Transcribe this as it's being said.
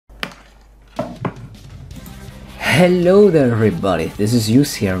Hello there everybody, this is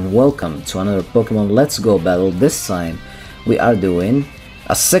Yus here and welcome to another Pokemon Let's Go battle. This time we are doing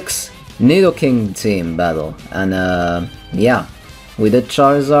a 6 Nidoking team battle and yeah, we did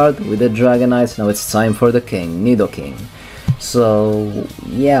Charizard, we did Dragonite, now it's time for the King, Nidoking. So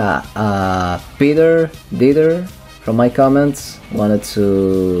yeah, Peter from my comments wanted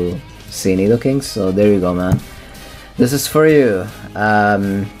to see Nidoking, so there you go man. This is for you.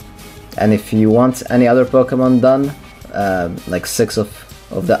 And if you want any other Pokemon done, like 6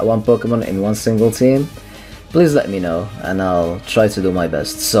 of that one Pokemon in one single team, please let me know and I'll try to do my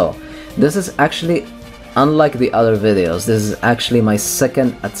best. So, this is actually, unlike the other videos, this is actually my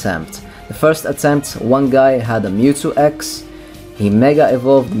second attempt. The first attempt, one guy had a Mewtwo X, he Mega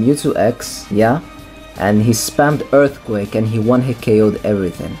Evolved Mewtwo X, yeah, and he spammed Earthquake and he one-hit KO'd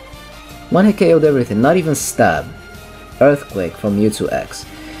everything. One-hit KO'd everything, not even stab. Earthquake from Mewtwo X.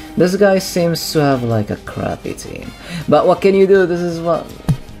 This guy seems to have like a crappy team. But what can you do? This is what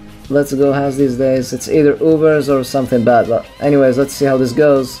Let's Go has these days. It's either Ubers or something bad. But anyways, let's see how this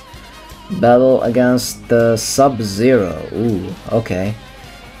goes. Battle against the Sub-Zero. Ooh, okay.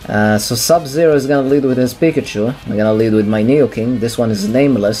 So Sub-Zero is gonna lead with his Pikachu. I'm gonna lead with my Nidoking. This one is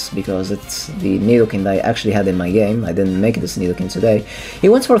nameless because it's the Nidoking that I actually had in my game. I didn't make this Nidoking today. He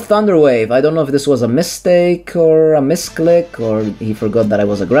went for Thunder Wave. I don't know if this was a mistake or a misclick or he forgot that I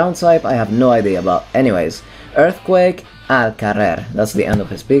was a ground type. I have no idea, but anyways. Earthquake, al carrer. That's the end of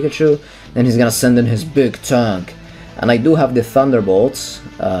his Pikachu. Then he's gonna send in his big tank. And I do have the Thunderbolts.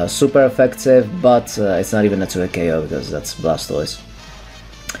 Super effective, but it's not even a 2-hit KO because that's Blastoise.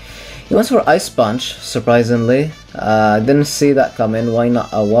 He went for Ice Punch, surprisingly. I didn't see that coming. Why not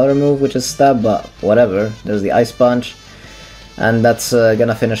a water move, which is stab, but whatever. There's the Ice Punch. And that's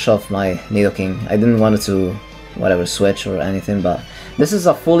gonna finish off my Nidoking. I didn't want it to, whatever, switch or anything, but this is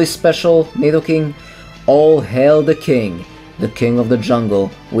a fully special Nidoking. All hail the King of the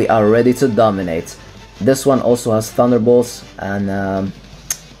jungle. We are ready to dominate. This one also has Thunderbolts, and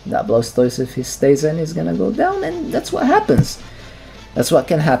that Blastoise, if he stays in, is gonna go down, and that's what happens. That's what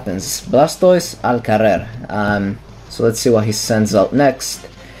can happen. Blastoise al carrer. So let's see what he sends out next.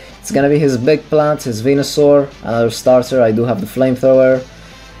 It's gonna be his big plant, his Venusaur, another starter. I do have the flamethrower.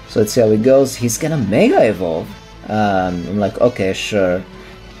 So let's see how it goes. He's gonna Mega Evolve. I'm like, okay, sure.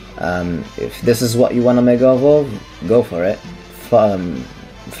 If this is what you wanna Mega Evolve, go for it.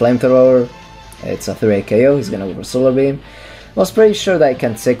 Flamethrower. It's a 3-hit KO. He's gonna go for Solar Beam. I was pretty sure that I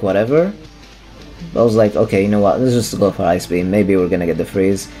can take whatever. I was like, okay, you know what, let's just go for Ice Beam, maybe we're gonna get the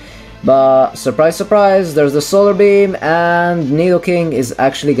freeze. But, surprise, surprise, there's the Solar Beam, and Nidoking is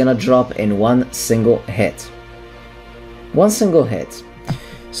actually gonna drop in one single hit. One single hit.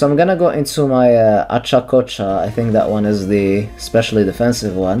 So I'm gonna go into my Achacocha. I think that one is the specially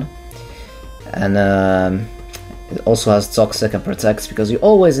defensive one. And it also has Toxic and Protects, because you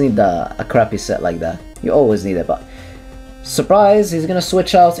always need a crappy set like that. You always need it, but... surprise, he's gonna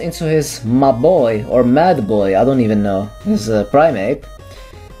switch out into his Maboy, or Mad Boy, I don't even know, his Primeape.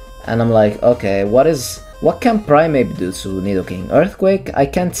 And I'm like, okay, what can Primeape do to Nidoking? Earthquake? I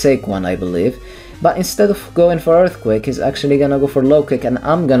can take one, I believe. But instead of going for Earthquake, he's actually gonna go for Low Kick, and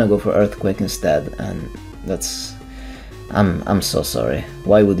I'm gonna go for Earthquake instead. And that's... I'm so sorry.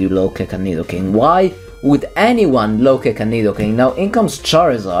 Why would you Low Kick a Nidoking? Why would anyone Low Kick a Nidoking? Now in comes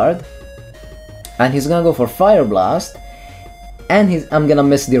Charizard, and he's gonna go for Fire Blast. And I'm gonna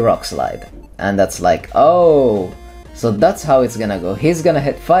miss the Rock Slide. And that's like, oh, so that's how it's gonna go. He's gonna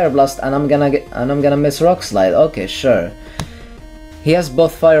hit Fire Blast and I'm gonna miss Rock Slide. Okay, sure. He has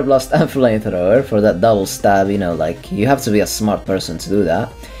both Fire Blast and Flamethrower for that double stab, you know, like you have to be a smart person to do that.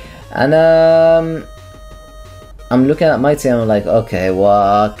 And I'm looking at my team, I'm like, okay,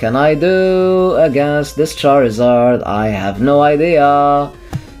 what can I do against this Charizard? I have no idea.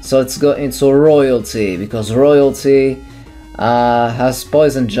 So let's go into Royalty, because Royalty has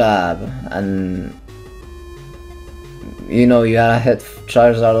Poison Jab, and you know you gotta hit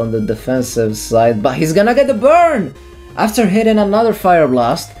Charizard on the defensive side, but he's gonna get the burn after hitting another Fire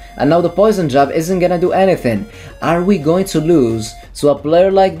Blast, and now the Poison Jab isn't gonna do anything. Are we going to lose to a player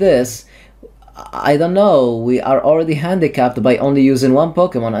like this? I don't know. We are already handicapped by only using one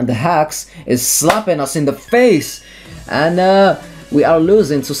Pokemon, and the Hacks is slapping us in the face, and we are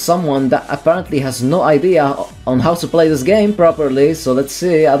losing to someone that apparently has no idea on how to play this game properly, so let's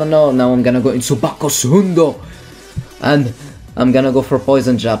see, I don't know, now I'm gonna go into Bakusundo, and I'm gonna go for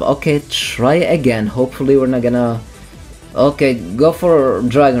Poison Jab. Okay, try again, hopefully we're not gonna... okay, go for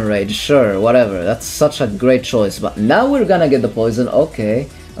Dragon Rage, sure, whatever, that's such a great choice, but now we're gonna get the poison. Okay,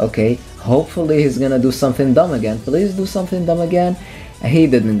 hopefully he's gonna do something dumb again, please do something dumb again. He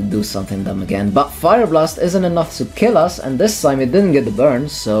didn't do something dumb again, but Fire Blast isn't enough to kill us, and this time it didn't get the burn,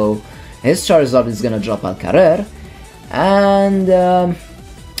 so his Charizard is gonna drop Alcarer, and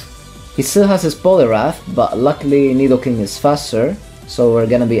he still has his Poliwrath, but luckily Nidoking is faster, so we're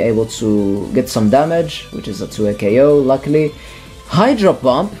gonna be able to get some damage, which is a 2 KO, luckily. Hydro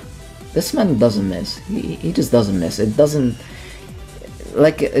Pump, this man doesn't miss, he just doesn't miss, it doesn't...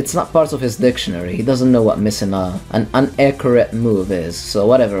 Like, it's not part of his dictionary. He doesn't know what missing an inaccurate move is. So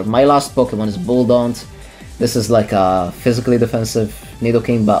whatever. My last Pokemon is Bulldaunt. This is like a physically defensive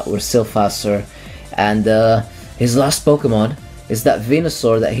Nidoking, but we're still faster. And his last Pokemon is that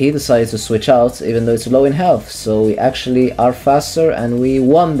Venusaur that he decided to switch out, even though it's low in health. So we actually are faster, and we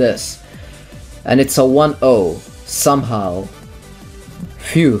won this. And it's a 1-0. Somehow.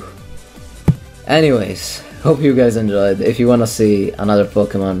 Phew. Anyways. Hope you guys enjoyed. If you wanna see another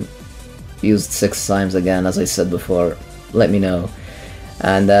Pokemon used 6 times again, as I said before, let me know.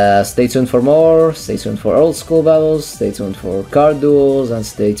 And stay tuned for more, stay tuned for old school battles, stay tuned for card duels, and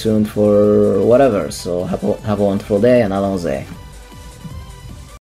stay tuned for whatever. So have a wonderful day, and allons-y.